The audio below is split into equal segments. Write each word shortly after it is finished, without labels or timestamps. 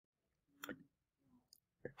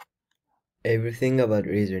Everything about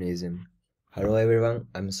regionalism. Hello everyone,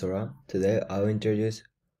 I'm Sora. Today I'll introduce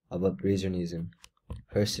about regionalism.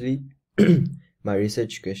 Firstly, my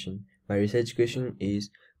research question. My research question is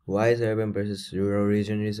why is urban versus rural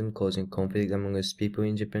regionalism causing conflict among us people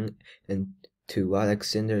in Japan, and to what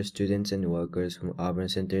extent are students and workers from urban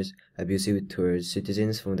centers abusive towards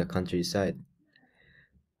citizens from the countryside?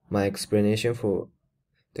 My explanation for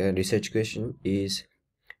the research question is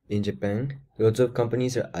in Japan, lots of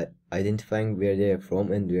companies are identifying where they are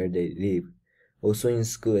from and where they live. Also in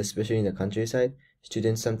school, especially in the countryside,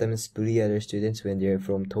 students sometimes bully other students when they are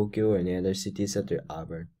from Tokyo or any other cities that are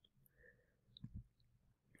urban.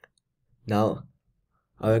 Now,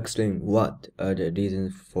 I'll explain what are the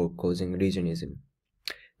reasons for causing regionalism.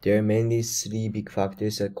 There are mainly three big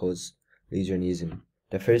factors that cause regionalism.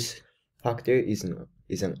 The first factor is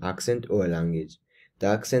an accent or a language. The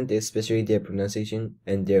accent, especially their pronunciation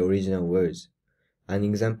and their original words. An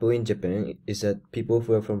example in Japan is that people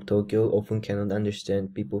who are from Tokyo often cannot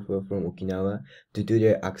understand people who are from Okinawa due to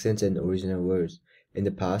their accents and original words. In the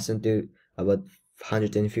past, until about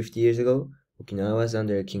 150 years ago, Okinawa was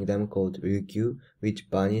under a kingdom called Ryukyu, which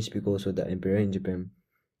vanished because of the emperor in Japan.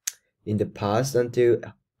 In the past, until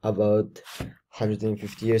about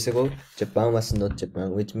 150 years ago, Japan was not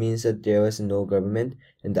Japan, which means that there was no government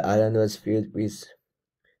and the island was filled with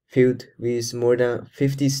more than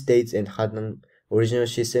 50 states and had an original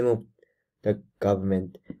system of the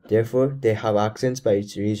government. Therefore, they have accents by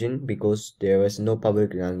each region because there was no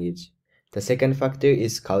public language. The second factor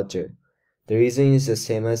is culture. The reason is the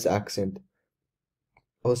same as accent.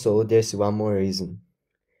 Also, there's one more reason.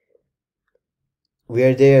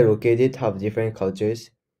 Where they are located have different cultures.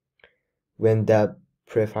 When the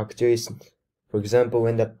prefecture is, for example,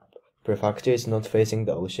 when the prefecture is not facing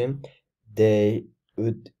the ocean, they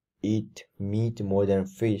would eat meat more than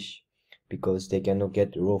fish because they cannot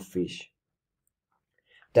get raw fish.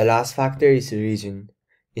 The last factor is religion.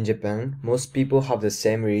 In Japan, most people have the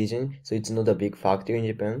same religion, so it's not a big factor in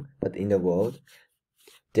Japan, but in the world,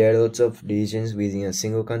 there are lots of religions within a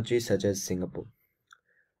single country, such as Singapore.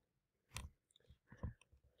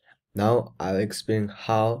 Now, I'll explain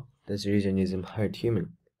how does regionalism hurt humans.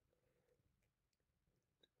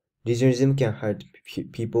 Regionalism can hurt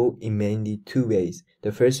people in mainly two ways.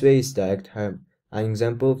 The first way is direct harm. An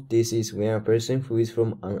example of this is when a person who is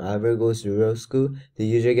from an urban goes to rural school, they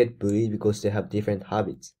usually get bullied because they have different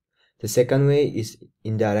habits. The second way is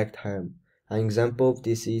indirect harm. An example of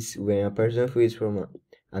this is when a person who is from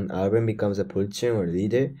an urban becomes a politician or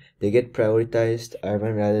leader, they get prioritized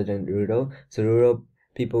urban rather than rural, so rural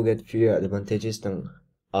people get fewer advantages than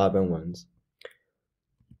urban ones.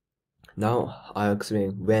 Now I'll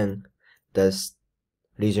explain when does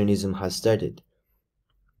regionalism has started.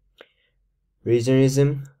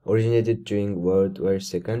 Regionalism originated during World War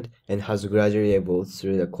II and has gradually evolved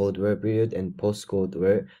through the Cold War period and post-Cold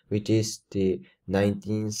War, which is the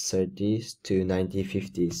 1930s to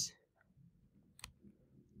 1950s.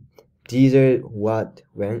 These are what,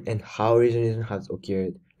 when, and how regionalism has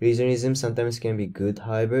occurred. Regionalism sometimes can be good,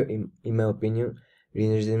 however, in my opinion,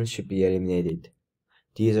 regionalism should be eliminated.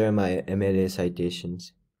 These are my MLA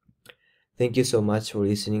citations. Thank you so much for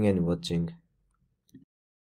listening and watching.